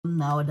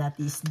Now that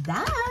is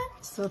done.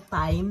 So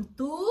time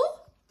to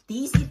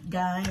taste it,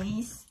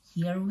 guys.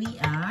 Here we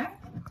are.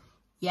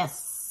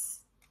 Yes.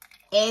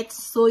 It's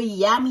so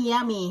yummy,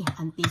 yummy.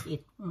 And taste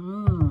it.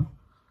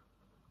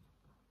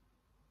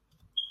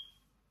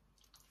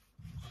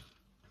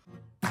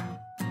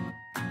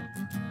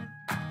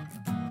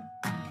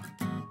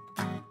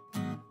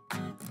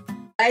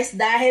 Guys,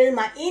 dahil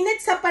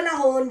mainit sa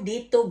panahon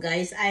dito,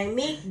 guys, I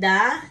make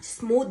the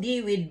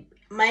smoothie with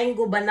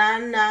mango,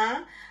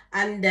 banana,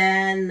 and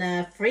then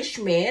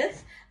fresh milk.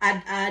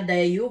 Add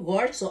the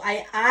yogurt. So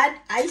I add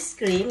ice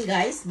cream,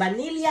 guys,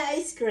 vanilla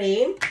ice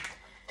cream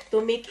to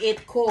make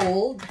it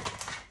cold.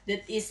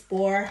 That is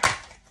for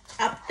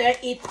after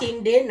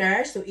eating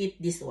dinner. So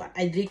eat this one.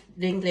 I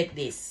drink like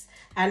this.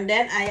 And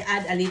then I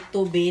add a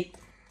little bit.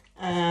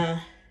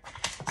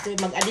 So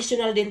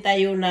mag-additional din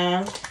tayo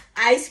ng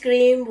ice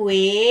cream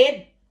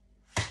with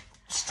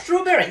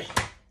strawberry.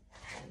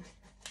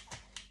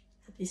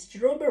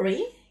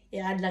 Strawberry.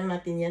 I-add lang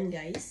natin yan,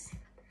 guys.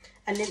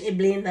 And then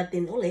i-blend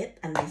natin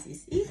ulit. And this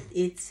is it.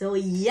 It's so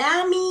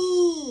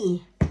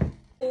yummy!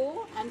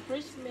 Oh, and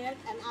fresh milk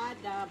and add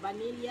the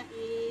vanilla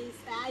is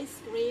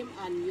ice cream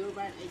and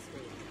yogurt ice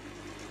cream.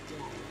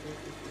 Yeah, this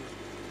is it.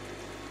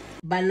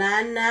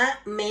 Banana,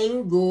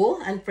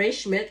 mango, and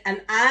fresh milk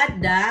and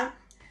add the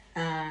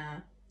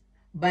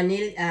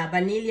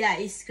vanilla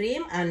ice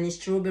cream and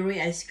strawberry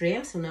ice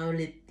cream. So now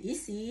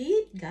let's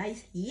eat,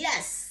 guys.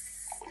 Yes!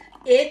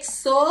 It's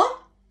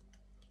so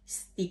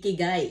sticky,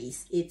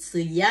 guys. It's so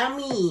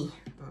yummy.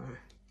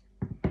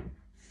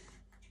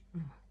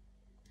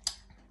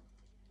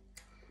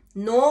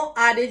 No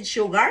added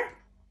sugar.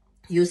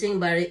 Using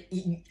gumamit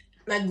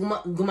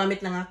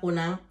lang ako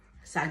ng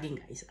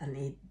saging, guys.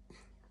 And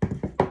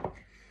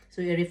so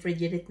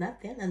i-refrigerate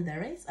natin and the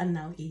rest. And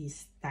now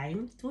is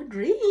time to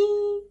drink.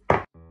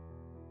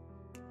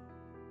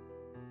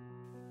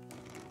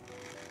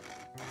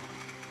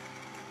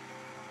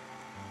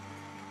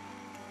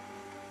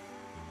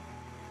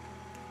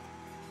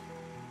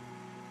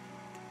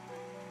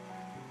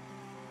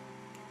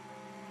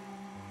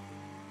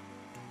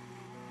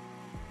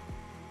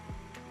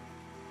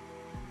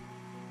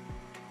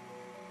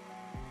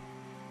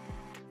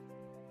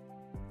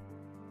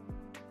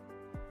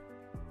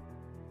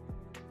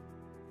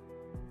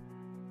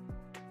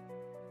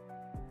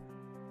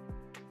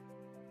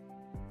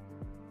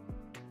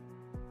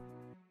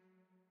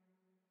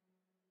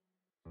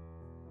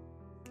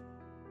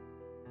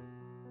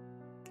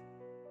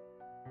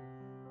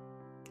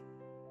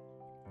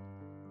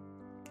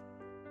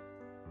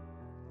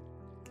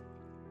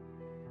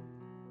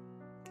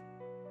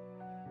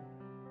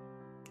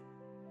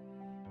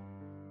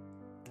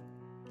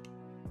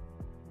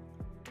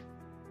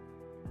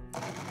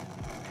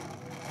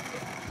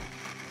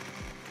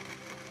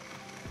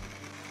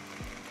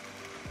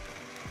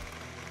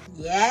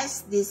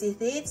 Yes, this is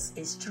it.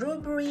 It's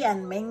strawberry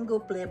and mango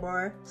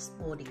flavor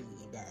smoothie.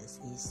 That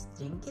is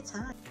drink it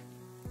time.